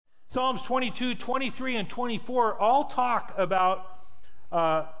Psalms 22, 23, and 24 all talk about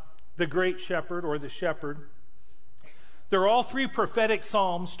the great shepherd or the shepherd. They're all three prophetic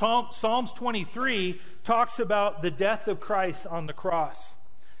psalms. Psalms 23 talks about the death of Christ on the cross.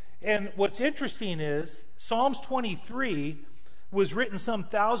 And what's interesting is Psalms 23 was written some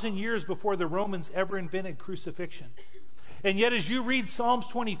 1,000 years before the Romans ever invented crucifixion. And yet as you read Psalms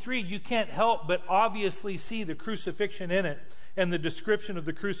 23, you can't help but obviously see the crucifixion in it and the description of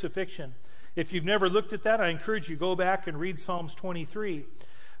the crucifixion. If you've never looked at that, I encourage you to go back and read Psalms 23.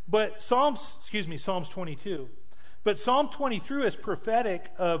 Psalms 22. But Psalm 23 is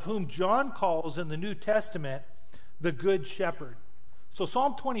prophetic of whom John calls in the New Testament the Good Shepherd. So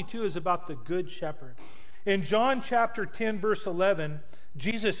Psalm 22 is about the Good Shepherd. In John chapter 10, verse 11,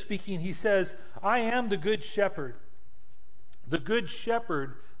 Jesus speaking, he says, I am the Good Shepherd. The Good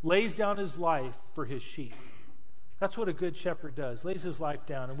Shepherd lays down his life for his sheep. That's what a good shepherd does, lays his life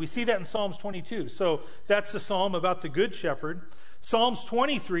down. And we see that in Psalms 22. So that's the psalm about the Good Shepherd. Psalms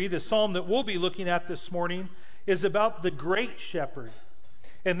 23, the psalm that we'll be looking at this morning, is about the Great Shepherd.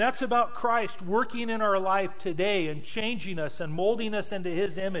 And that's about Christ working in our life today and changing us and molding us into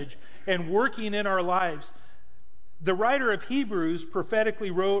his image and working in our lives. The writer of Hebrews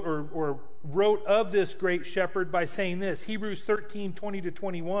prophetically wrote of this great shepherd by saying this, Hebrews 13, 20 to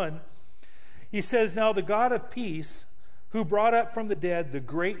 21. He says, now the God of peace, who brought up from the dead the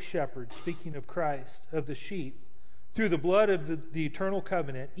great shepherd, speaking of Christ, of the sheep, through the blood of the eternal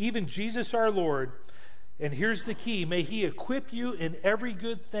covenant, even Jesus our Lord, and here's the key, may he equip you in every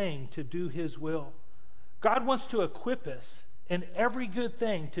good thing to do his will. God wants to equip us in every good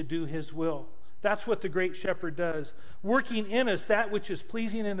thing to do his will. That's what the great shepherd does, working in us that which is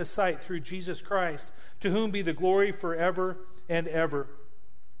pleasing in his sight through Jesus Christ, to whom be the glory forever and ever.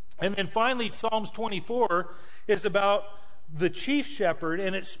 And then finally, Psalms 24 is about the chief shepherd,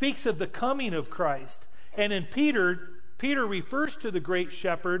 and it speaks of the coming of Christ. And in Peter refers to the great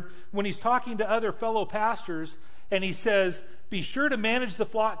shepherd when he's talking to other fellow pastors, and he says, be sure to manage the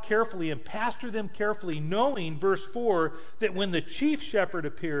flock carefully and pasture them carefully, knowing, verse 4, that when the chief shepherd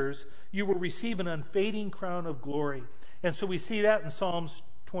appears, you will receive an unfading crown of glory. And so we see that in Psalms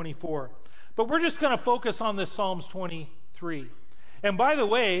 24. But we're just going to focus on this Psalms 23. And by the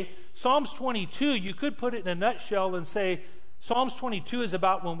way, Psalms 22, you could put it in a nutshell and say, Psalms 22 is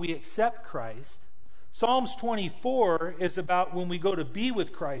about when we accept Christ. Psalms 24 is about when we go to be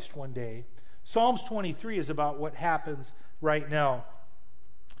with Christ one day. Psalms 23 is about what happens right now.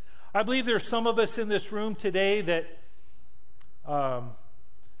 I believe there's some of us in this room today that, and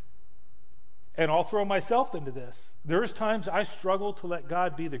I'll throw myself into this, there's times I struggle to let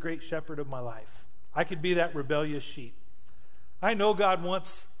God be the great shepherd of my life. I could be that rebellious sheep. I know God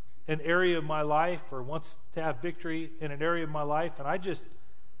wants an area of my life or wants to have victory in an area of my life, and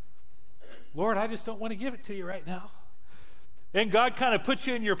Lord, I just don't want to give it to you right now. And God kind of puts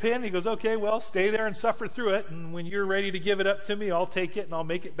you in your pen. He goes, okay, well, stay there and suffer through it. And when you're ready to give it up to me, I'll take it and I'll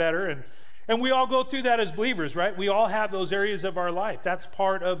make it better. And we all go through that as believers, right? We all have those areas of our life. That's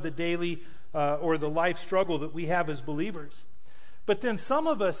part of the daily or the life struggle that we have as believers. But then some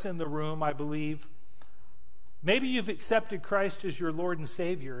of us in the room, I believe, maybe you've accepted Christ as your Lord and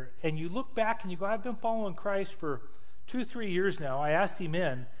Savior. And you look back and you go, I've been following Christ for 2-3 years now. I asked him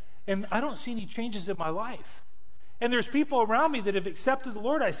in. And I don't see any changes in my life. And there's people around me that have accepted the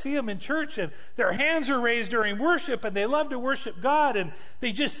Lord. I see them in church and their hands are raised during worship and they love to worship God. And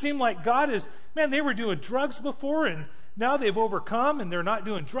they just seem like God is, man, they were doing drugs before and now they've overcome and they're not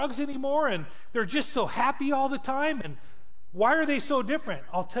doing drugs anymore. And they're just so happy all the time. And why are they so different?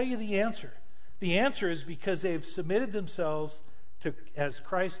 I'll tell you the answer. The answer is because they've submitted themselves to as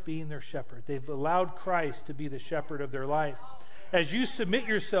Christ being their shepherd. They've allowed Christ to be the shepherd of their life. As you submit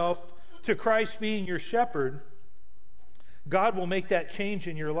yourself to Christ being your shepherd, God will make that change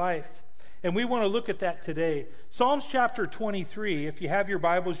in your life. And we want to look at that today. Psalms chapter 23, if you have your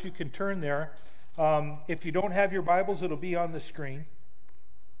Bibles, you can turn there. If you don't have your Bibles, it'll be on the screen.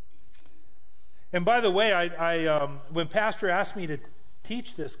 And by the way, when Pastor asked me to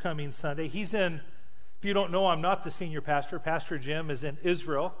teach this coming Sunday, if you don't know, I'm not the senior pastor. Pastor Jim is in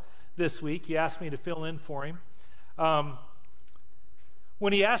Israel this week. He asked me to fill in for him.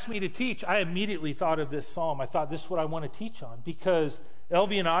 When he asked me to teach, I immediately thought of this psalm. I thought, this is what I want to teach on, because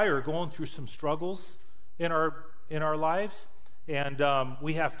Elvie and I are going through some struggles in our lives, and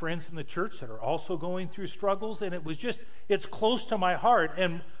we have friends in the church that are also going through struggles, and it's close to my heart.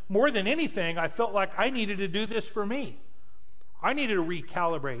 And more than anything, I felt like I needed to do this for me. I needed to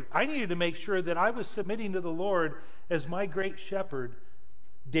recalibrate. I needed to make sure that I was submitting to the Lord as my great shepherd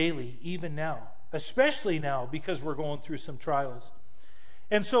daily, even now, especially now because we're going through some trials.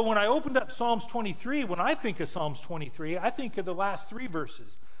 And so when I opened up Psalms 23, when I think of Psalms 23, I think of the last three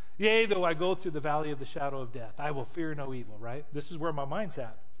verses. Yea, though I go through the valley of the shadow of death, I will fear no evil, right? This is where my mind's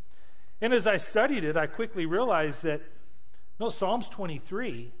at. And as I studied it, I quickly realized that, no, Psalms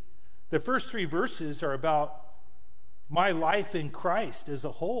 23, the first three verses are about my life in Christ as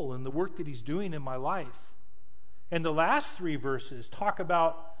a whole and the work that he's doing in my life. And the last three verses talk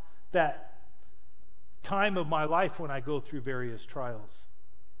about that time of my life when I go through various trials.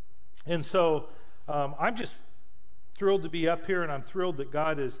 And so I'm just thrilled to be up here, and I'm thrilled that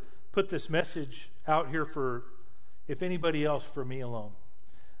God has put this message out here for, if anybody else, for me alone.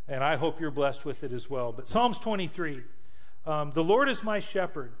 And I hope you're blessed with it as well. But Psalms 23, the Lord is my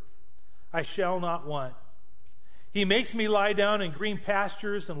shepherd, I shall not want. He makes me lie down in green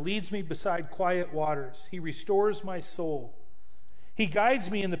pastures and leads me beside quiet waters. He restores my soul. He guides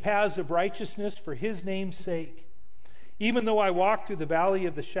me in the paths of righteousness for his name's sake. Even though I walk through the valley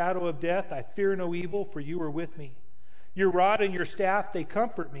of the shadow of death, I fear no evil, for you are with me. Your rod and your staff, they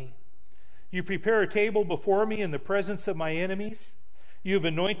comfort me. You prepare a table before me in the presence of my enemies. You have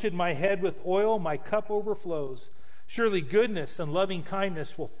anointed my head with oil, my cup overflows. Surely goodness and loving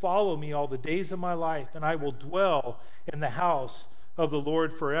kindness will follow me all the days of my life, and I will dwell in the house of the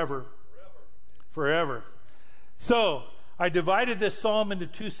Lord forever. Forever. So, I divided this psalm into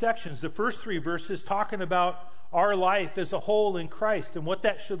two sections. The first three verses talking about our life as a whole in Christ and what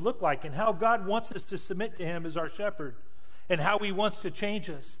that should look like and how God wants us to submit to him as our shepherd and how he wants to change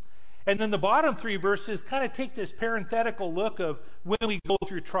us. And then the bottom three verses kind of take this parenthetical look of when we go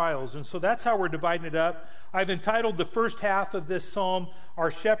through trials. And so that's how we're dividing it up. I've entitled the first half of this psalm, Our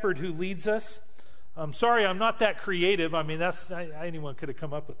Shepherd Who Leads Us. I'm sorry, I'm not that creative. I mean, anyone could have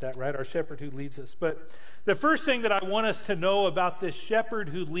come up with that, right? Our shepherd who leads us. But the first thing that I want us to know about this shepherd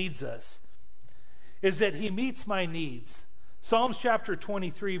who leads us is that he meets my needs. Psalms chapter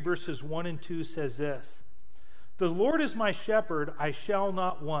 23, verses 1 and 2 says this: The Lord is my shepherd, I shall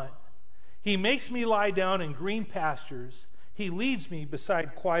not want. He makes me lie down in green pastures. He leads me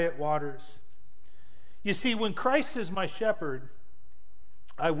beside quiet waters. You see, when Christ is my shepherd,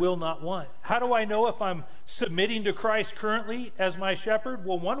 I will not want. How do I know if I'm submitting to Christ currently as my shepherd?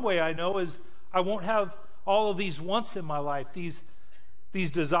 Well, one way I know is I won't have all of these wants in my life, these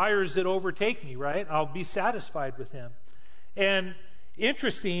desires that overtake me, right? I'll be satisfied with him. And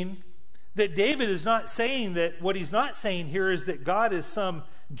interesting that David is not saying that, what he's not saying here is that God is some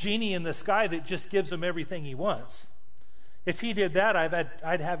genie in the sky that just gives him everything he wants. If he did that,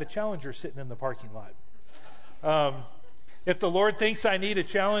 I'd have a Challenger sitting in the parking lot. If the Lord thinks I need a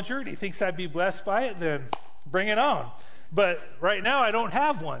Challenger and he thinks I'd be blessed by it, then bring it on. But right now I don't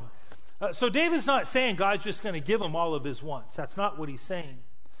have one. So David's not saying God's just going to give him all of his wants. That's not what he's saying.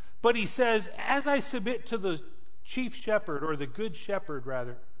 But he says, as I submit to the chief shepherd, or the good shepherd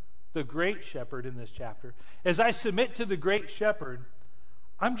rather, the great shepherd in this chapter, as I submit to the great shepherd,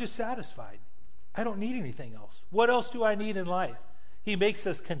 I'm just satisfied. I don't need anything else. What else do I need in life? He makes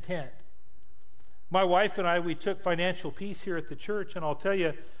us content. My wife and I, we took financial peace here at the church, and I'll tell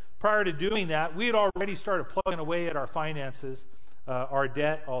you, prior to doing that, we had already started plugging away at our finances, our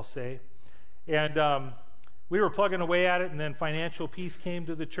debt, I'll say. And we were plugging away at it, and then financial peace came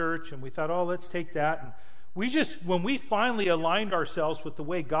to the church, and we thought, oh, let's take that. And when we finally aligned ourselves with the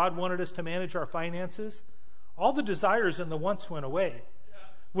way God wanted us to manage our finances, all the desires and the wants went away.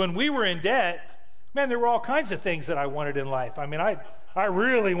 When we were in debt, man, there were all kinds of things that I wanted in life. I mean, I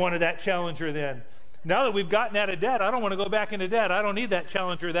really wanted that Challenger then. Now that we've gotten out of debt, I don't want to go back into debt. I don't need that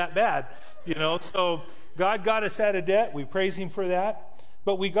Challenger that bad, So God got us out of debt. We praise him for that.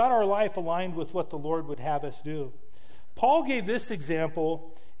 But we got our life aligned with what the Lord would have us do. Paul gave this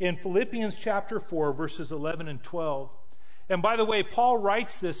example in Philippians chapter 4, verses 11 and 12. And by the way, Paul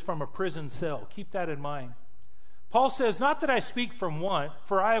writes this from a prison cell. Keep that in mind. Paul says, not that I speak from want,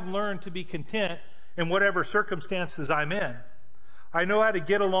 for I have learned to be content in whatever circumstances I'm in. I know how to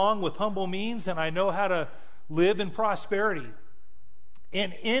get along with humble means, and I know how to live in prosperity.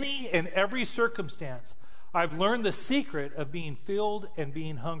 In any and every circumstance, I've learned the secret of being filled and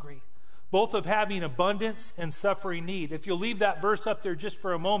being hungry, both of having abundance and suffering need. If you'll leave that verse up there just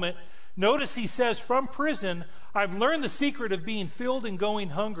for a moment, notice he says, from prison, I've learned the secret of being filled and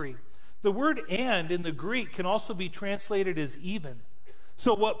going hungry. The word "and" in the Greek can also be translated as even.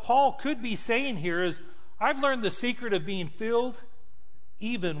 So what Paul could be saying here is, I've learned the secret of being filled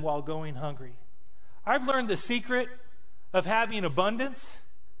even while going hungry. I've learned the secret of having abundance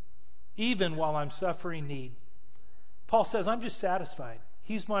even while I'm suffering need. Paul says, I'm just satisfied.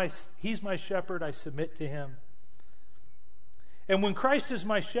 He's my shepherd. I submit to him. And when Christ is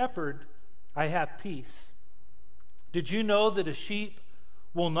my shepherd, I have peace. Did you know that a sheep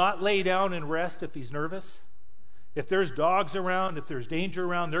will not lay down and rest if he's nervous. If there's dogs around, if there's danger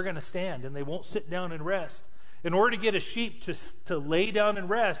around, they're going to stand and they won't sit down and rest. In order to get a sheep to lay down and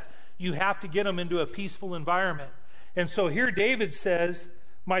rest, you have to get them into a peaceful environment. And so here David says,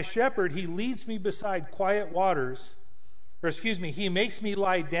 my shepherd, he leads me beside quiet waters, he makes me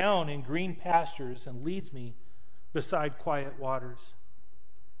lie down in green pastures and leads me beside quiet waters.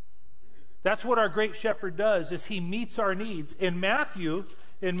 That's what our great shepherd does, is he meets our needs. In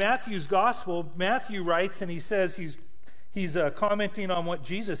Matthew's gospel, Matthew writes, and he says, he's commenting on what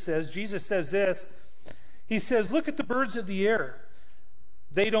Jesus says. Jesus says this. He says, look at the birds of the air.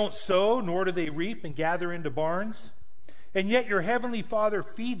 They don't sow, nor do they reap and gather into barns, and yet your heavenly Father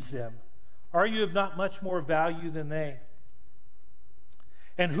feeds them. Are you of not much more value than they?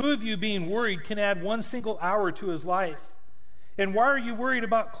 And who of you, being worried, can add one single hour to his life? And why are you worried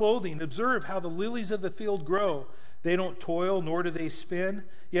about clothing? Observe how the lilies of the field grow. They don't toil, nor do they spin.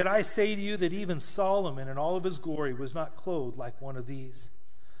 Yet I say to you that even Solomon in all of his glory was not clothed like one of these.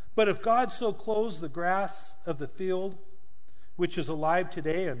 But if God so clothes the grass of the field, which is alive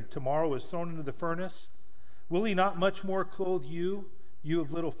today and tomorrow is thrown into the furnace, will he not much more clothe you, you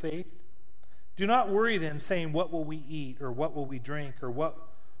of little faith? Do not worry then, saying, what will we eat, or what will we drink, or what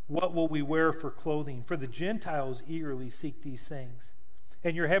will we wear for clothing? For the Gentiles eagerly seek these things.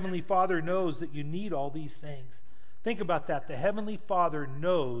 And your heavenly Father knows that you need all these things. Think about that. The heavenly Father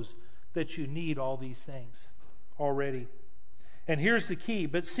knows that you need all these things already. And here's the key.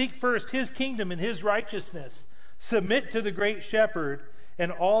 But seek first his kingdom and his righteousness. Submit to the great shepherd,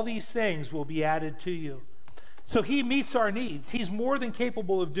 and all these things will be added to you. So he meets our needs. He's more than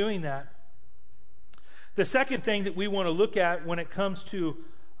capable of doing that. The second thing that we want to look at when it comes to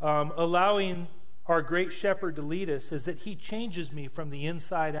allowing our great shepherd to lead us is that he changes me from the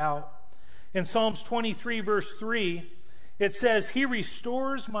inside out. In Psalms 23, verse 3, it says, he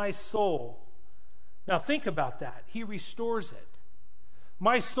restores my soul. Now think about that. He restores it.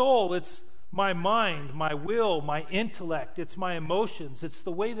 My soul, it's my mind, my will, my intellect. It's my emotions. It's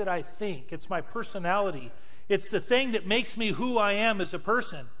the way that I think. It's my personality. It's the thing that makes me who I am as a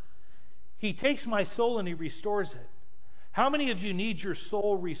person. He takes my soul and he restores it. How many of you need your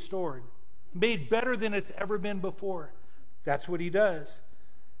soul restored? Made better than it's ever been before? That's what he does.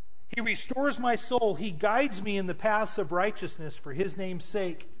 He restores my soul. He guides me in the paths of righteousness for his name's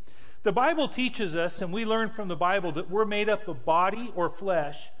sake. The Bible teaches us, and we learn from the Bible, that we're made up of body or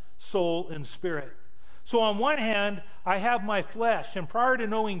flesh, soul, and spirit. So on one hand, I have my flesh, and prior to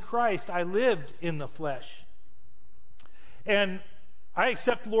knowing Christ, I lived in the flesh. And I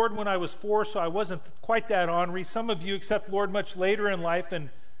accepted the Lord when I was 4, so I wasn't quite that ornery. Some of you accept the Lord much later in life, and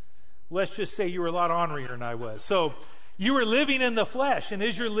let's just say you were a lot ornerier than I was. So you were living in the flesh, and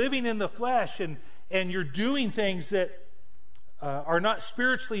as you're living in the flesh and you're doing things that are not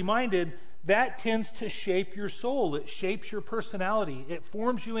spiritually minded, that tends to shape your soul. It shapes your personality. It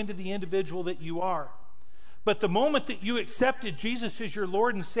forms you into the individual that you are. But the moment that you accepted Jesus as your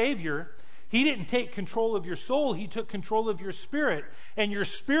Lord and Savior, he didn't take control of your soul. He took control of your spirit. And your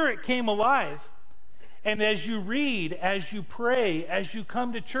spirit came alive. And as you read, as you pray, as you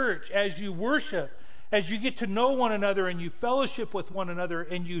come to church, as you worship, as you get to know one another and you fellowship with one another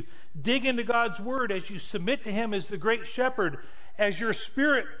and you dig into God's Word, as you submit to Him as the great shepherd, as your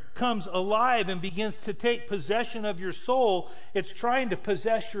spirit comes alive and begins to take possession of your soul, it's trying to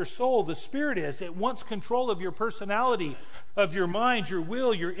possess your soul. The Spirit is. It wants control of your personality, of your mind, your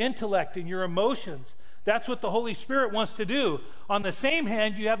will, your intellect, and your emotions. That's what the Holy Spirit wants to do. On the same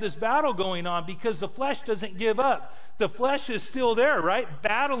hand, you have this battle going on because the flesh doesn't give up. The flesh is still there, right?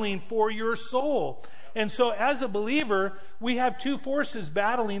 Battling for your soul. And so as a believer, we have two forces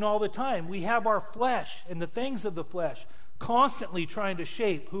battling all the time. We have our flesh and the things of the flesh constantly trying to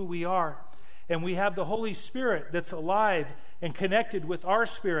shape who we are. And we have the Holy Spirit that's alive and connected with our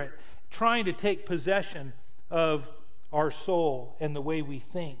spirit, trying to take possession of our soul and the way we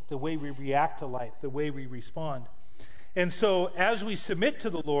think, the way we react to life, the way we respond. And so as we submit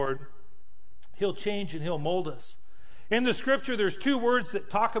to the Lord, He'll change and He'll mold us. In the Scripture, there's two words that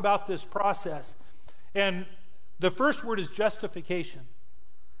talk about this process. And the first word is justification.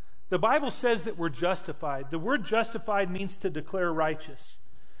 The Bible says that we're justified. The word justified means to declare righteous.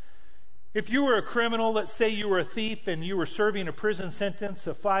 If you were a criminal, let's say you were a thief and you were serving a prison sentence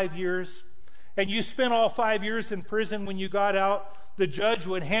of 5 years, and you spent all 5 years in prison, when you got out, the judge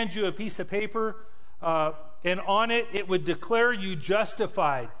would hand you a piece of paper, and on it, it would declare you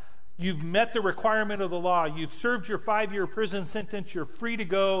justified. You've met the requirement of the law. You've served your 5-year prison sentence. You're free to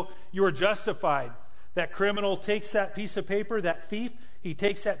go. You're justified. That criminal takes that piece of paper, that thief, he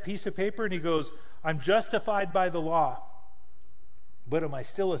takes that piece of paper and he goes, I'm justified by the law. But am I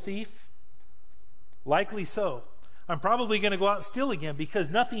still a thief? Likely so. I'm probably going to go out and steal again because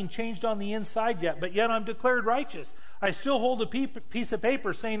nothing changed on the inside yet, but yet I'm declared righteous. I still hold a piece of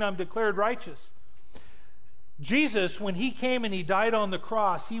paper saying I'm declared righteous. Jesus, when he came and he died on the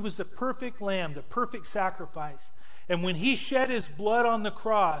cross, he was the perfect lamb, the perfect sacrifice. And when he shed his blood on the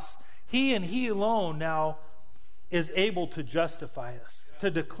cross, he and he alone now is able to justify us, to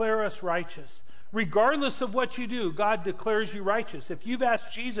declare us righteous. Regardless of what you do, God declares you righteous. If you've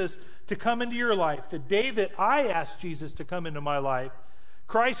asked Jesus to come into your life, the day that I asked Jesus to come into my life,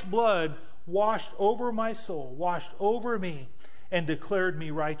 Christ's blood washed over my soul, washed over me, and declared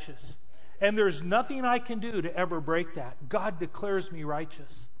me righteous. And there's nothing I can do to ever break that. God declares me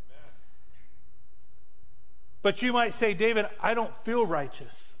righteous. But you might say, David, I don't feel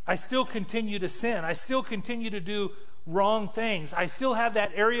righteous. I still continue to sin. I still continue to do wrong things. I still have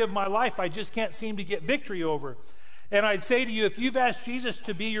that area of my life I just can't seem to get victory over. And I'd say to you, if you've asked Jesus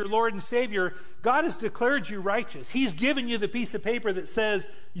to be your Lord and Savior, God has declared you righteous. He's given you the piece of paper that says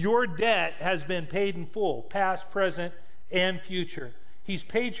your debt has been paid in full, past, present, and future. He's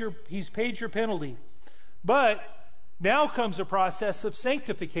paid your penalty. But now comes a process of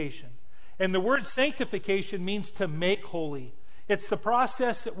sanctification. And the word sanctification means to make holy. It's the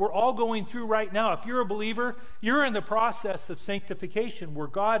process that we're all going through right now. If you're a believer, you're in the process of sanctification where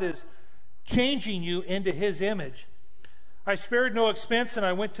God is changing you into his image. I spared no expense and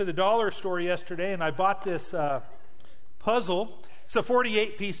I went to the dollar store yesterday and I bought this puzzle. It's a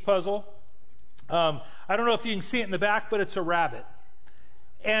 48-piece puzzle. I don't know if you can see it in the back, but it's a rabbit.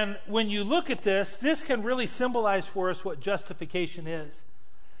 And when you look at this can really symbolize for us what justification is.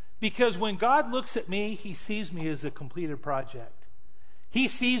 Because when God looks at me, he sees me as a completed project. He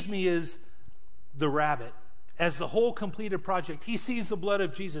sees me as the rabbit, as the whole completed project. He sees the blood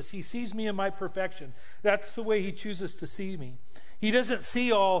of Jesus. He sees me in my perfection. That's the way he chooses to see me. He doesn't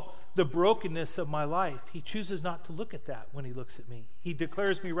see all the brokenness of my life. He chooses not to look at that when he looks at me. He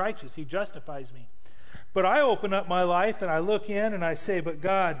declares me righteous. He justifies me. But I open up my life and I look in and I say, but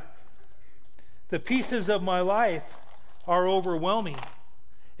God, the pieces of my life are overwhelming.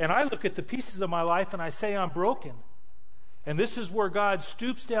 And I look at the pieces of my life and I say, I'm broken. And this is where God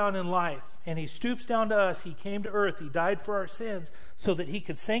stoops down in life. And he stoops down to us. He came to earth. He died for our sins so that he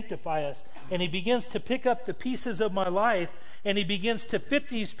could sanctify us. And he begins to pick up the pieces of my life and he begins to fit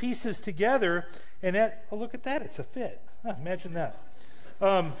these pieces together. And look at that. It's a fit. Imagine that.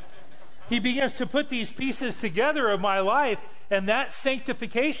 He begins to put these pieces together of my life, and that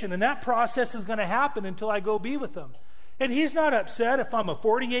sanctification and that process is going to happen until I go be with him. And he's not upset if I'm a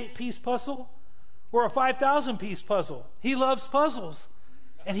 48-piece puzzle or a 5,000-piece puzzle. He loves puzzles,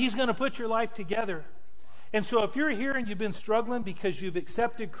 and he's going to put your life together. And so if you're here and you've been struggling because you've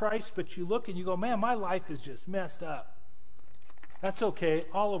accepted Christ, but you look and you go, man, my life is just messed up. That's okay.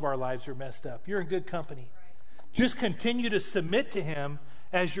 All of our lives are messed up. You're in good company. Just continue to submit to him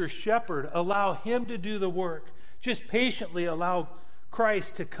as your shepherd. Allow him to do the work. Just patiently allow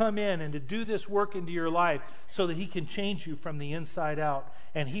Christ to come in and to do this work into your life so that he can change you from the inside out.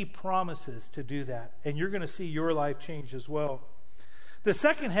 And he promises to do that. And you're going to see your life change as well. The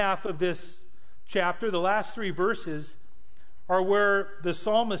second half of this chapter, the last 3 verses, are where the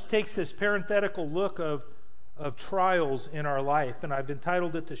psalmist takes this parenthetical look of trials in our life. And I've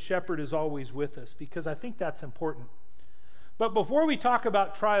entitled it, The Shepherd is Always With Us, because I think that's important. But before we talk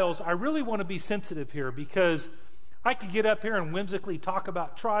about trials, I really want to be sensitive here, because I could get up here and whimsically talk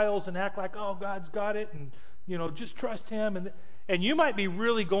about trials and act like, oh, God's got it, and, just trust him. And you might be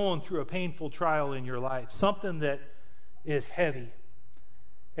really going through a painful trial in your life, something that is heavy.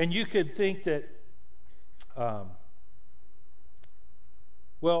 And you could think that,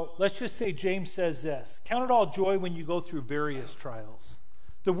 let's just say James says this: count it all joy when you go through various trials.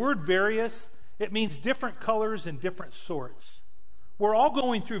 The word various, it means different colors and different sorts. We're all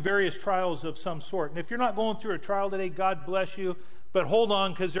going through various trials of some sort. And if you're not going through a trial today, God bless you, but hold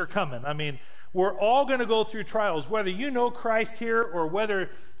on, because they're coming. I mean, we're all going to go through trials, whether you know Christ here or whether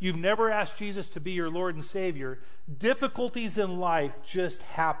you've never asked Jesus to be your Lord and Savior. Difficulties in life just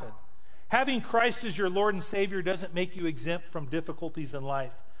happen. Having Christ as your Lord and Savior doesn't make you exempt from difficulties in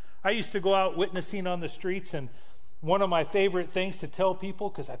life. I used to go out witnessing on the streets, and one of my favorite things to tell people,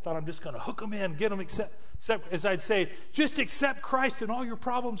 because I thought I'm just going to hook them in, get them accept, as I'd say, just accept Christ and all your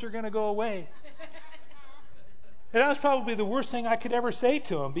problems are going to go away. And that was probably the worst thing I could ever say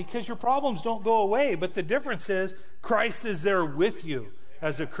to them, because your problems don't go away. But the difference is Christ is there with you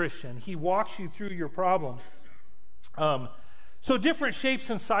as a Christian. He walks you through your problem. So different shapes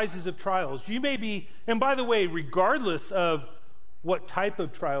and sizes of trials. You may be, and by the way, regardless of what type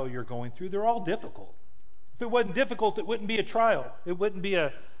of trial you're going through, they're all difficult. If it wasn't difficult, it wouldn't be a trial. It wouldn't be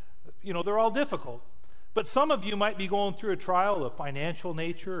they're all difficult. But some of you might be going through a trial of financial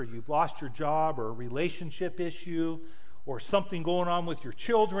nature, or you've lost your job, or a relationship issue, or something going on with your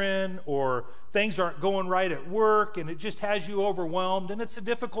children, or things aren't going right at work, and it just has you overwhelmed, and it's a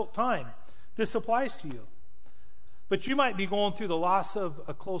difficult time. This applies to you. But you might be going through the loss of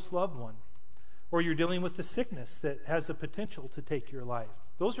a close loved one, or you're dealing with the sickness that has the potential to take your life.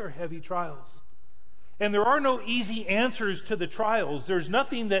 Those are heavy trials. And there are no easy answers to the trials. There's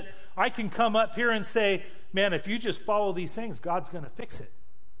nothing that I can come up here and say, man, if you just follow these things, God's going to fix it.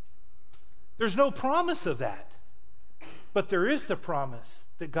 There's no promise of that. But there is the promise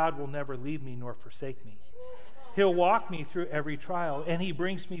that God will never leave me nor forsake me. He'll walk me through every trial, and He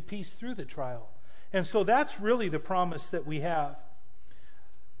brings me peace through the trial. And so that's really the promise that we have.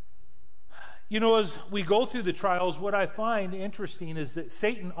 As we go through the trials, what I find interesting is that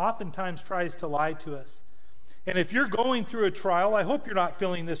Satan oftentimes tries to lie to us. And if you're going through a trial, I hope you're not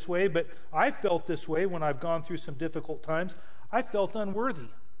feeling this way, but I felt this way when I've gone through some difficult times. I felt unworthy.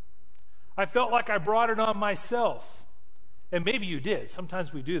 I felt like I brought it on myself. And maybe you did.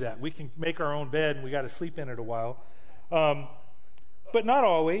 Sometimes we do that. We can make our own bed and we got to sleep in it a while. But not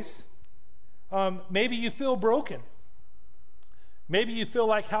always. Maybe you feel broken. Maybe you feel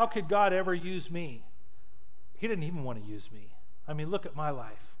like, how could God ever use me? He didn't even want to use me. I mean, look at my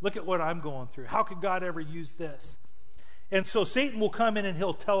life. Look at what I'm going through. How could God ever use this? And so Satan will come in and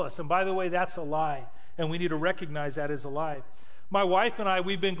he'll tell us. And by the way, that's a lie. And we need to recognize that as a lie. My wife and I,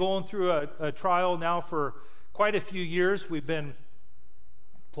 we've been going through a trial now for quite a few years. We've been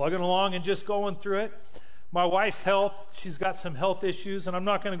plugging along and just going through it. My wife's health, she's got some health issues, and I'm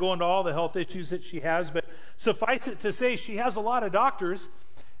not going to go into all the health issues that she has, but suffice it to say she has a lot of doctors,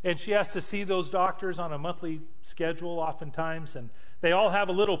 and she has to see those doctors on a monthly schedule oftentimes, and they all have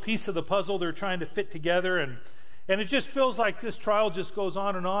a little piece of the puzzle they're trying to fit together, and it just feels like this trial just goes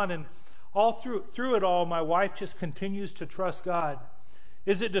on, and all through it all, my wife just continues to trust God.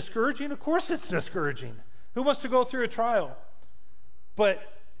 Is it discouraging? Of course it's discouraging. Who wants to go through a trial?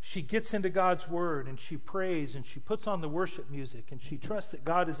 But she gets into God's Word, and she prays, and she puts on the worship music, and she trusts that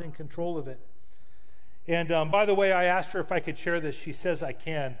God is in control of it. And by the way, I asked her if I could share this. She says I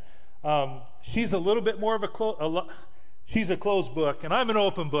can. She's a little bit more of she's a closed book, and I'm an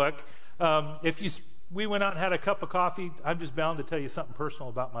open book. We went out and had a cup of coffee, I'm just bound to tell you something personal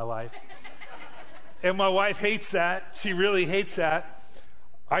about my life. And my wife hates that. She really hates that.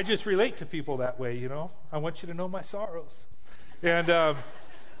 I just relate to people that way, I want you to know my sorrows. And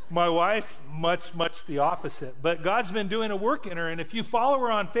my wife, much the opposite. But God's been doing a work in her, and if you follow her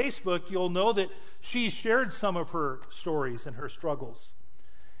on Facebook, you'll know that she's shared some of her stories and her struggles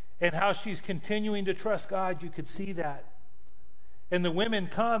and how she's continuing to trust God. You could see that. And the women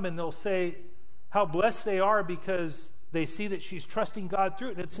come and they'll say how blessed they are because they see that she's trusting God through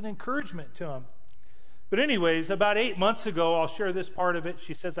it, and it's an encouragement to them. But anyways, about 8 months ago, I'll share this part of it.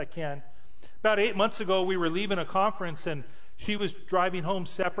 She says I can. About 8 months ago, we were leaving a conference, and she was driving home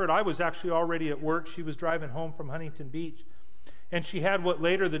separate. I was actually already at work. She was driving home from Huntington Beach. And she had what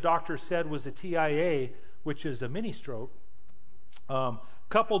later the doctor said was a TIA, which is a mini stroke,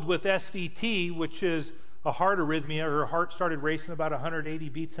 coupled with SVT, which is a heart arrhythmia. Her heart started racing about 180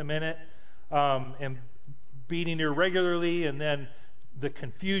 beats a minute and beating irregularly, and then the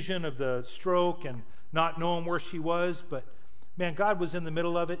confusion of the stroke and not knowing where she was. But man, God was in the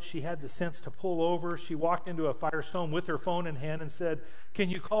middle of it. She had the sense to pull over. She walked into a Firestone with her phone in hand and said, "Can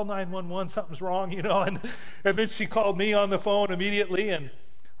you call 911? Something's wrong," And then she called me on the phone immediately, and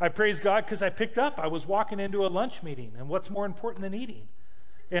I praise God because I picked up. I was walking into a lunch meeting, and what's more important than eating?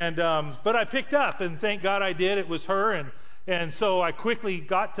 And but I picked up, and thank God I did. It was her, and so I quickly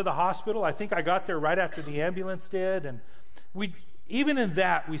got to the hospital. I think I got there right after the ambulance did, and even in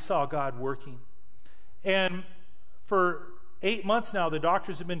that we saw God working. And for 8 months now, the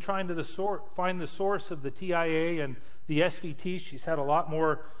doctors have been trying to find the source of the TIA and the SVT. She's had a lot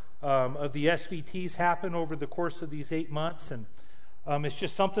more of the SVTs happen over the course of these 8 months, and it's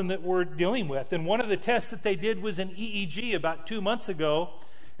just something that we're dealing with. And one of the tests that they did was an EEG about 2 months ago,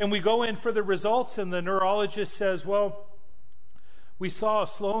 and we go in for the results, and the neurologist says, well, we saw a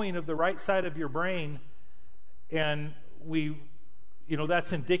slowing of the right side of your brain, and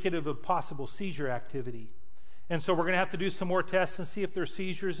that's indicative of possible seizure activity. And so we're going to have to do some more tests and see if there's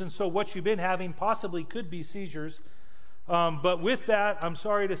seizures. And so what you've been having possibly could be seizures. But with that, I'm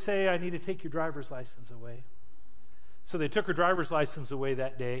sorry to say I need to take your driver's license away. So they took her driver's license away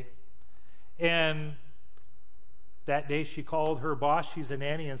that day. And that day she called her boss, she's a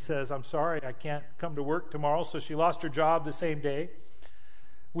nanny, and says, "I'm sorry, I can't come to work tomorrow." So she lost her job the same day.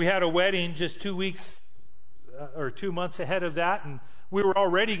 We had a wedding just 2 weeks or 2 months ahead of that, and we were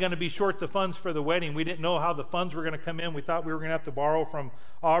already going to be short the funds for the wedding. We didn't know how the funds were going to come in. We thought we were going to have to borrow from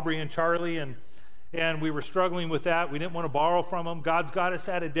Aubrey and Charlie, and we were struggling with that. We didn't want to borrow from them. God's got us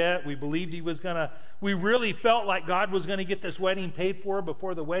out of debt. We believed He was going to, we really felt like God was going to get this wedding paid for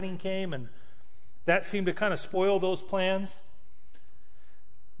before the wedding came, and that seemed to kind of spoil those plans.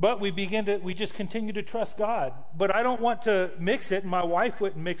 But we just continue to trust God. But I don't want to mix it, and my wife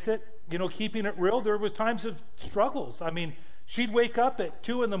wouldn't mix it. You know, keeping it real, there was times of struggles. I mean, she'd wake up at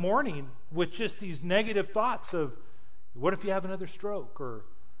 2 a.m. with just these negative thoughts of, what if you have another stroke?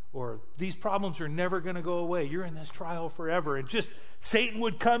 Or these problems are never going to go away. You're in this trial forever. And just Satan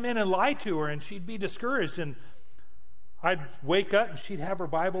would come in and lie to her, and she'd be discouraged. And I'd wake up, and she'd have her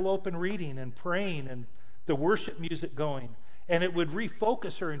Bible open reading and praying and the worship music going. And it would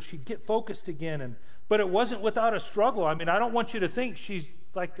refocus her, and she'd get focused again. But it wasn't without a struggle. I mean, I don't want you to think she's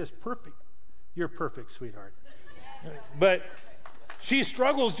like this perfect. You're perfect, sweetheart. But she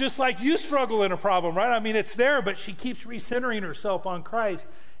struggles just like you struggle in a problem, right? I mean, it's there, but she keeps recentering herself on Christ.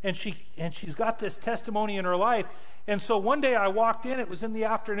 And she's got this testimony in her life. And so one day I walked in, it was in the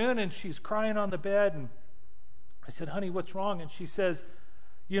afternoon, and she's crying on the bed. And I said, honey, what's wrong? And she says,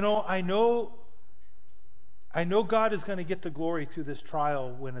 you know, I know God is going to get the glory through this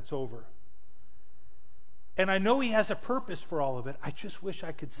trial when it's over. And I know He has a purpose for all of it. I just wish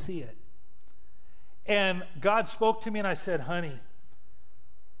I could see it. And God spoke to me, and I said, honey,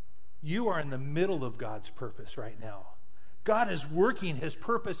 you are in the middle of God's purpose right now. God is working His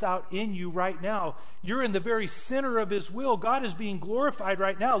purpose out in you right now. You're in the very center of His will. God is being glorified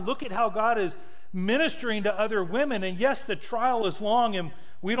right now. Look at how God is ministering to other women. And yes, the trial is long, and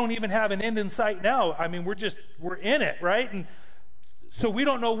we don't even have an end in sight now. I mean, we're in it, right? And so we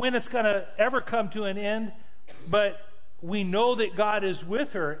don't know when it's going to ever come to an end, but we know that God is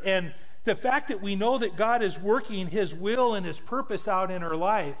with her. And the fact that we know that God is working His will and His purpose out in her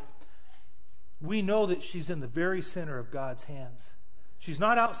life, we know that she's in the very center of God's hands. She's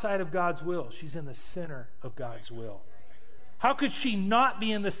not outside of God's will. She's in the center of God's will. How could she not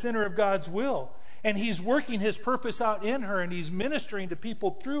be in the center of God's will? And He's working His purpose out in her, and He's ministering to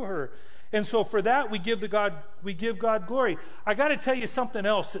people through her. And so for that, we give God glory. I got to tell you something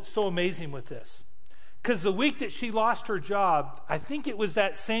else that's so amazing with this. Because the week that she lost her job, I think it was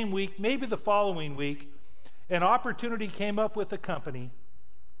that same week, maybe the following week, an opportunity came up with a company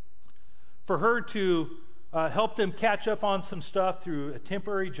for her to help them catch up on some stuff through a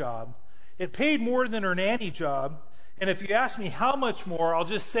temporary job. It paid more than her nanny job. And if you ask me how much more, I'll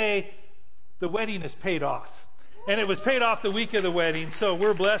just say the wedding is paid off. And it was paid off the week of the wedding, so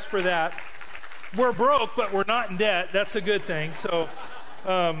we're blessed for that. We're broke, but we're not in debt. That's a good thing. So,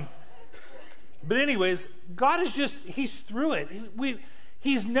 but anyways, God is He's through it.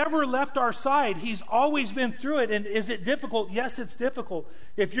 He's never left our side. He's always been through it. And is it difficult? Yes, it's difficult.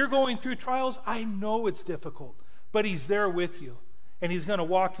 If you're going through trials, I know it's difficult. But He's there with you. And He's going to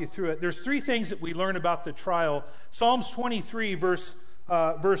walk you through it. There's 3 things that we learn about the trial. Psalms 23, verse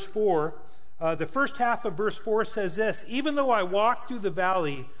 4. The first half of verse 4 says this, even though I walk through the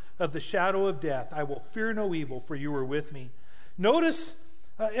valley of the shadow of death, I will fear no evil, for you are with me. Notice,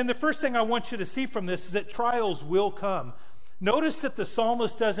 and the first thing I want you to see from this is that trials will come. Notice that the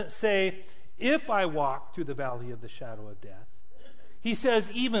psalmist doesn't say, if I walk through the valley of the shadow of death. He says,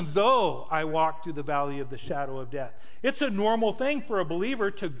 even though I walk through the valley of the shadow of death. It's a normal thing for a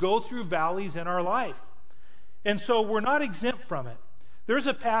believer to go through valleys in our life. And so we're not exempt from it. There's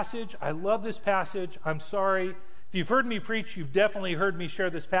a passage, I love this passage. I'm sorry. If you've heard me preach, you've definitely heard me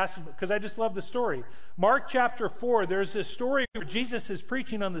share this passage because I just love the story. Mark chapter 4, there's this story where Jesus is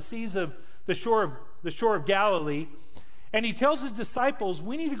preaching on the seas of the shore of Galilee. And He tells His disciples,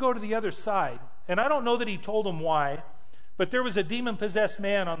 we need to go to the other side. And I don't know that He told them why, but there was a demon-possessed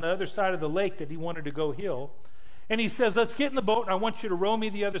man on the other side of the lake that He wanted to go heal. And He says, let's get in the boat, and I want you to row me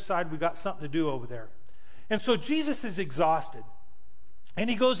the other side. We got something to do over there. And so Jesus is exhausted. And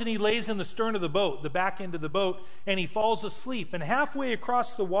He goes and He lays in the stern of the boat, the back end of the boat, and He falls asleep. And halfway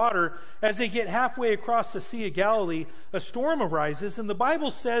across the water, as they get halfway across the Sea of Galilee, a storm arises. And the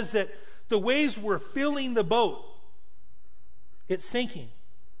Bible says that the waves were filling the boat. It's sinking.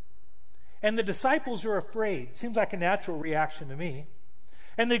 And the disciples are afraid. Seems like a natural reaction to me.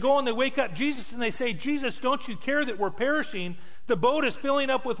 And they go and they wake up Jesus and they say, Jesus, don't you care that we're perishing? The boat is filling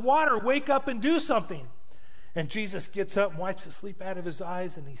up with water. Wake up and do something. And Jesus gets up and wipes the sleep out of His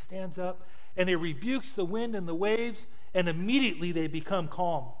eyes, and He stands up and He rebukes the wind and the waves, and immediately they become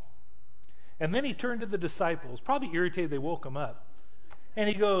calm. And then He turned to the disciples, probably irritated they woke Him up. And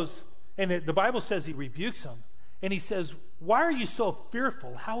He goes, the Bible says He rebukes them. And He says, why are you so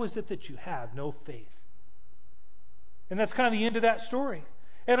fearful? How is it that you have no faith? And that's kind of the end of that story.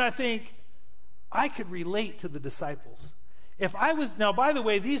 And I think I could relate to the disciples. If I was, now by the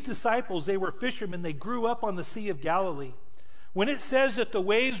way, these disciples, they were fishermen. They grew up on the Sea of Galilee. When it says that the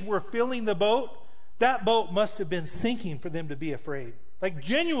waves were filling the boat, that boat must have been sinking for them to be afraid. Like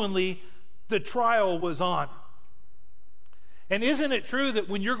genuinely, the trial was on. And isn't it true that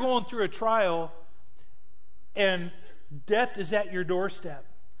when you're going through a trial and death is at your doorstep,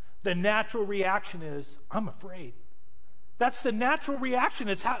 the natural reaction is, I'm afraid. That's the natural reaction.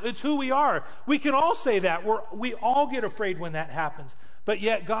 It's who we are. We can all say that. We all get afraid when that happens. But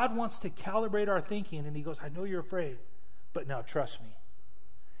yet God wants to calibrate our thinking, and he goes, I know you're afraid, but now trust me.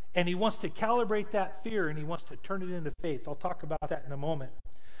 And he wants to calibrate that fear, and he wants to turn it into faith. I'll talk about that in a moment.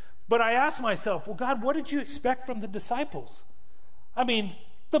 But I asked myself, well, God, what did you expect from the disciples? I mean,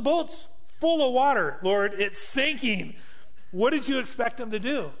 the boat's full of water, Lord. It's sinking. What did you expect them to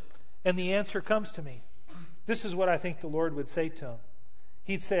do? And the answer comes to me. This is what I think the Lord would say to them.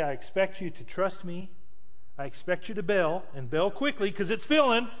 He'd say, I expect you to trust me. I expect you to bail, and bail quickly because it's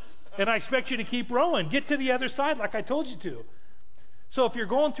filling. And I expect you to keep rowing. Get to the other side like I told you to. So if you're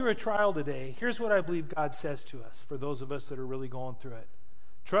going through a trial today, here's what I believe God says to us for those of us that are really going through it.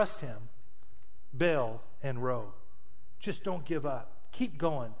 Trust him, bail, and row. Just don't give up. Keep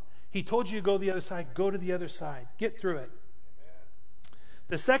going. He told you to go to the other side. Go to the other side. Get through it. Amen.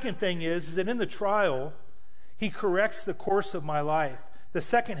 The second thing is that in the trial, he corrects the course of my life. The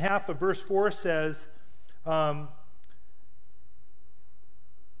second half of verse 4 says,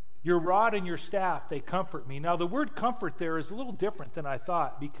 your rod and your staff, they comfort me. Now, the word comfort there is a little different than I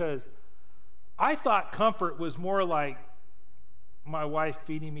thought, because I thought comfort was more like my wife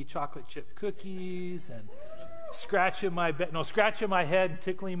feeding me chocolate chip cookies and scratching my head and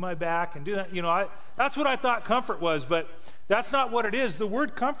tickling my back and doing that. That's what I thought comfort was, but that's not what it is. The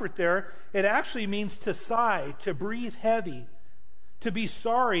word comfort there, it actually means to sigh, to breathe heavy, to be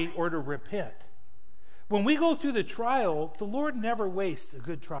sorry, or to repent. When we go through the trial, the Lord never wastes a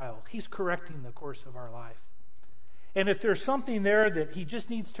good trial. He's correcting the course of our life. And if there's something there that he just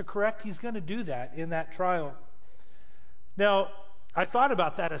needs to correct, he's going to do that in that trial. Now, I thought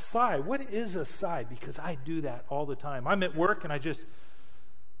about that, a sigh. What is a sigh? Because I do that all the time. I'm at work and I just,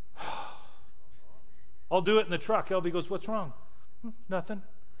 I'll do it in the truck. Elvie goes, what's wrong? Nothing.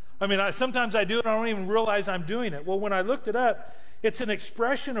 I mean, sometimes I do it, I don't even realize I'm doing it. Well, when I looked it up, it's an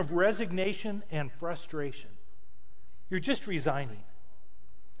expression of resignation and frustration. You're just resigning.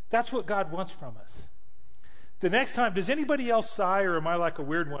 That's what God wants from us. The next time, does anybody else sigh, or am I like a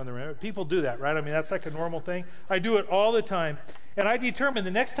weird one in the room? People do that, right? I mean, that's like a normal thing. I do it all the time. And I determine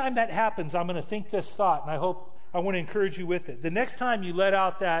the next time that happens, I'm going to think this thought, and I want to encourage you with it. The next time you let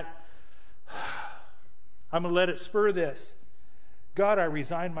out that, I'm going to let it spur this. God, I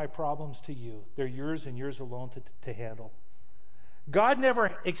resign my problems to you. They're yours and yours alone to handle. God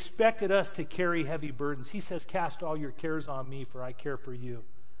never expected us to carry heavy burdens. He says, cast all your cares on me, for I care for you.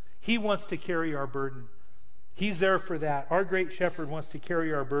 He wants to carry our burden. He's there for that. Our great shepherd wants to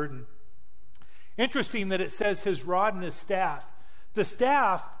carry our burden. Interesting that it says his rod and his staff. The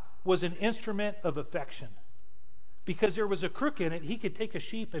staff was an instrument of affection. Because there was a crook in it, he could take a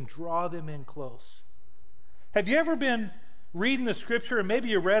sheep and draw them in close. Have you ever been reading the scripture, and maybe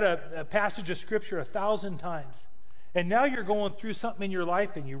you read a passage of scripture 1,000 times, and now you're going through something in your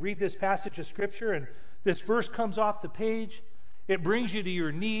life, and you read this passage of scripture, and this verse comes off the page. It brings you to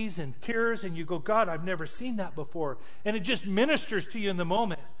your knees in tears, and you go, God, I've never seen that before. And it just ministers to you in the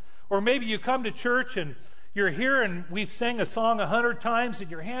moment. Or maybe you come to church, and you're here, and we've sang a song 100 times,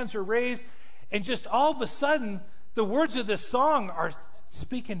 and your hands are raised, and just all of a sudden, the words of this song are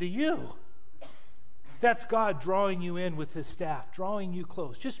speaking to you. That's God drawing you in with his staff, drawing you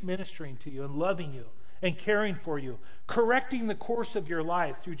close, just ministering to you and loving you and caring for you, correcting the course of your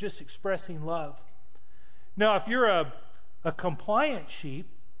life through just expressing love. Now, if you're a compliant sheep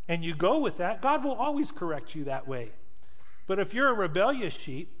and you go with that, God will always correct you that way. But if you're a rebellious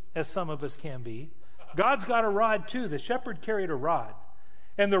sheep, as some of us can be, God's got a rod too. The shepherd carried a rod.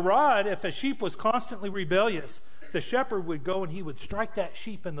 And the rod, if a sheep was constantly rebellious, the shepherd would go and he would strike that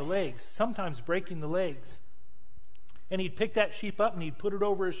sheep in the legs, sometimes breaking the legs. And he'd pick that sheep up and he'd put it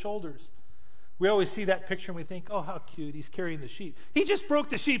over his shoulders. We always see that picture and we think, oh, how cute, he's carrying the sheep. He just broke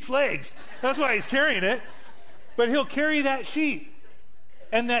the sheep's legs. That's why he's carrying it. But he'll carry that sheep.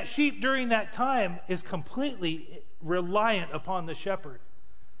 And that sheep during that time is completely reliant upon the shepherd.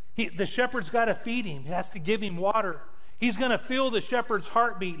 The shepherd's got to feed him. He has to give him water. He's going to feel the shepherd's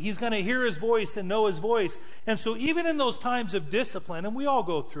heartbeat. He's going to hear his voice and know his voice. And so even in those times of discipline, and we all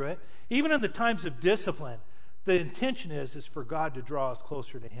go through it, even in the times of discipline, the intention is for God to draw us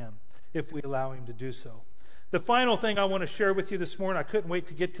closer to him if we allow him to do so. The final thing I want to share with you this morning, I couldn't wait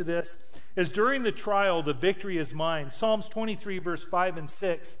to get to this, is during the trial, the victory is mine. Psalms 23, verse 5 and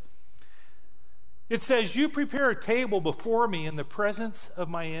 6. It says, you prepare a table before me in the presence of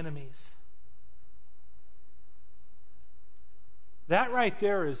my enemies. That right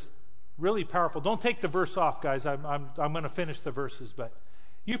there is really powerful. Don't take the verse off, guys. I'm going to finish the verses, but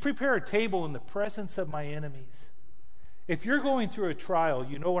you prepare a table in the presence of my enemies. If you're going through a trial,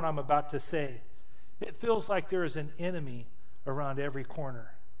 you know what I'm about to say. It feels like there is an enemy around every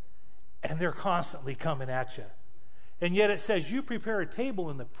corner, and they're constantly coming at you. And yet it says, you prepare a table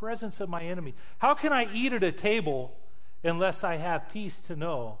in the presence of my enemy. How can I eat at a table unless I have peace to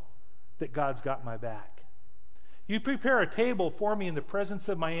know that God's got my back? You prepare a table for me in the presence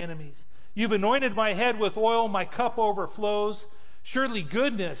of my enemies. You've anointed my head with oil, my cup overflows. Surely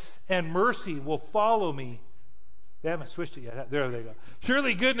goodness and mercy will follow me. They haven't switched it yet. There they go.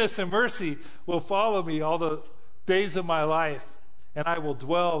 Surely goodness and mercy will follow me all the days of my life, and I will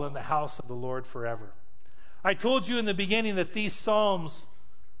dwell in the house of the Lord forever. I told you in the beginning that these Psalms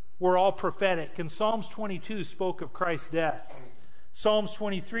were all prophetic, and Psalms 22 spoke of Christ's death. Psalms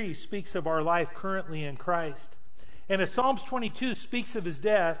 23 speaks of our life currently in Christ. And as Psalms 22 speaks of his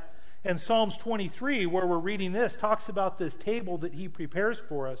death, and Psalms 23, where we're reading this, talks about this table that he prepares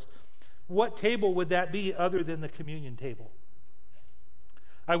for us, what table would that be other than the communion table?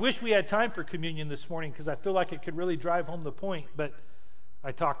 I wish we had time for communion this morning because I feel like it could really drive home the point, but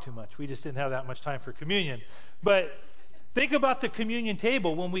I talked too much. We just didn't have that much time for communion. But think about the communion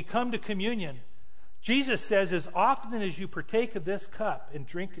table. When we come to communion, Jesus says, as often as you partake of this cup and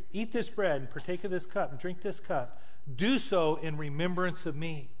eat this bread and partake of this cup and drink this cup, do so in remembrance of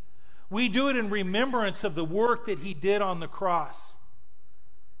me. We do it in remembrance of the work that he did on the cross.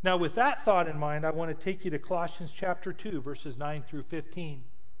 Now, with that thought in mind, I want to take you to Colossians chapter 2, verses 9 through 15.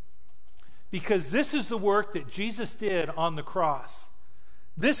 Because this is the work that Jesus did on the cross.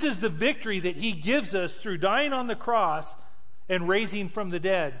 This is the victory that he gives us through dying on the cross and raising from the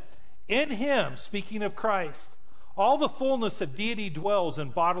dead. In him, speaking of Christ, all the fullness of deity dwells in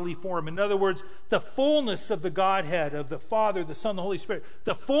bodily form. In other words, the fullness of the Godhead, of the Father, the Son, the Holy Spirit,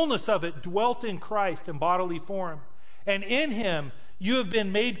 the fullness of it dwelt in Christ in bodily form. And in him, you have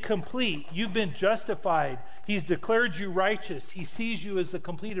been made complete. You've been justified. He's declared you righteous. He sees you as the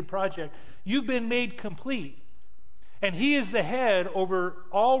completed project. You've been made complete. And he is the head over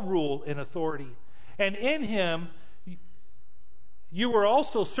all rule and authority. And in him, you were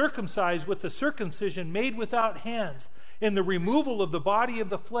also circumcised with the circumcision made without hands, in the removal of the body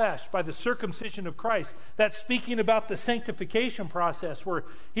of the flesh by the circumcision of Christ. That's speaking about the sanctification process where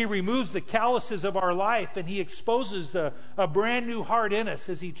he removes the calluses of our life and he exposes a brand new heart in us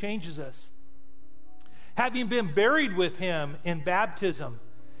as he changes us. Having been buried with him in baptism,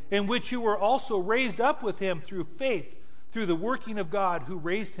 in which you were also raised up with him through faith, through the working of God who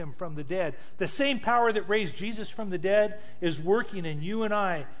raised him from the dead. The same power that raised Jesus from the dead is working in you and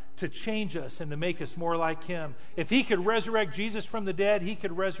I to change us and to make us more like him. If he could resurrect Jesus from the dead, he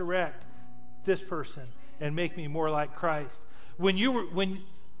could resurrect this person and make me more like Christ.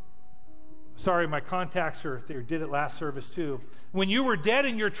 Sorry, my contacts are there. Did it last service too. When you were dead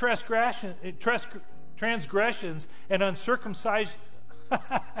in your transgressions and uncircumcised,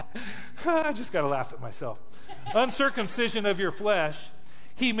 I just got to laugh at myself. Uncircumcision of your flesh,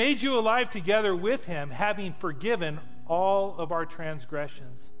 he made you alive together with him, having forgiven all of our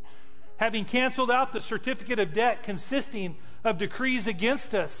transgressions, having canceled out the certificate of debt consisting of decrees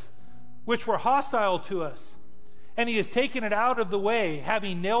against us, which were hostile to us. And he has taken it out of the way,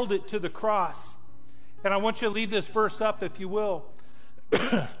 having nailed it to the cross. And I want you to leave this verse up, if you will.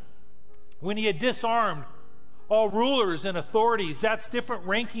 When he had disarmed all rulers and authorities, that's different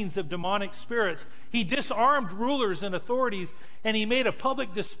rankings of demonic spirits. He disarmed rulers and authorities, and he made a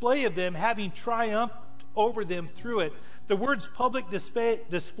public display of them, having triumphed over them through it. The words public display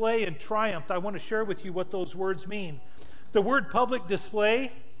and triumphed, I want to share with you what those words mean. The word public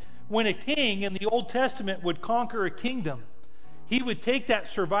display, when a king in the Old Testament would conquer a kingdom, he would take that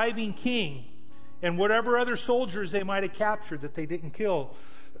surviving king and whatever other soldiers they might have captured that they didn't kill,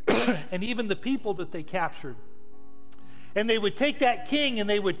 and even the people that they captured. And they would take that king and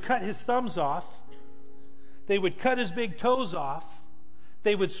they would cut his thumbs off. They would cut his big toes off.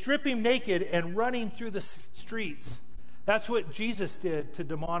 They would strip him naked and run him through the streets. That's what Jesus did to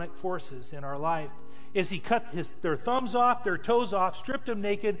demonic forces in our life, is he cut their thumbs off, their toes off, stripped them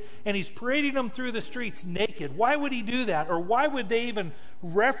naked, and he's parading them through the streets naked. Why would he do that? Or why would they even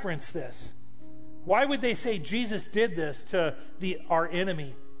reference this? Why would they say Jesus did this to our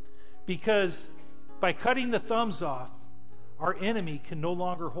enemy? Because by cutting the thumbs off, our enemy can no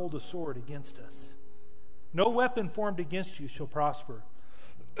longer hold a sword against us. No weapon formed against you shall prosper,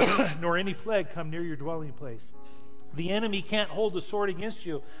 nor any plague come near your dwelling place. The enemy can't hold a sword against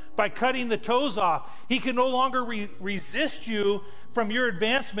you. By cutting the toes off, he can no longer resist you from your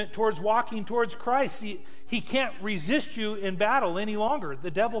advancement towards walking towards Christ. He can't resist you in battle any longer.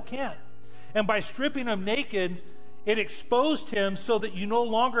 The devil can't. And by stripping him naked, it exposed him so that you no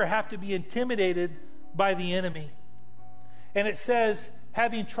longer have to be intimidated by the enemy. And it says,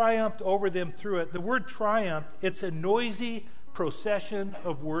 having triumphed over them through it. The word triumph, it's a noisy procession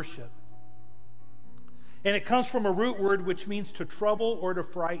of worship. And it comes from a root word which means to trouble or to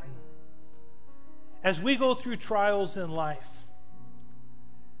frighten. As we go through trials in life,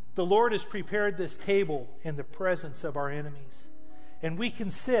 the Lord has prepared this table in the presence of our enemies. And we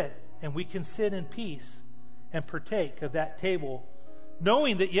can sit in peace and partake of that table,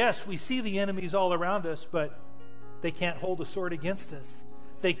 knowing that, yes, we see the enemies all around us, but they can't hold a sword against us.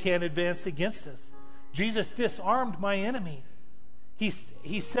 They can't advance against us. Jesus disarmed my enemy.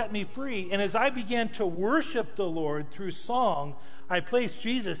 He set me free. And as I began to worship the Lord through song, I placed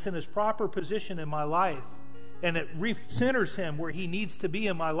Jesus in his proper position in my life. And it recenters him where he needs to be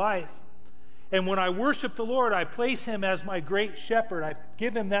in my life. And when I worship the Lord, I place him as my great shepherd. I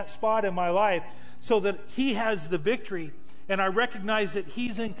give him that spot in my life so that he has the victory. And I recognize that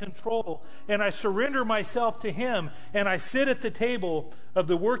he's in control. And I surrender myself to him. And I sit at the table of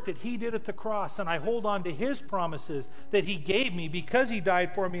the work that he did at the cross. And I hold on to his promises that he gave me because he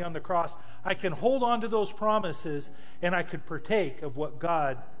died for me on the cross. I can hold on to those promises and I could partake of what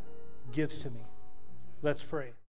God gives to me. Let's pray.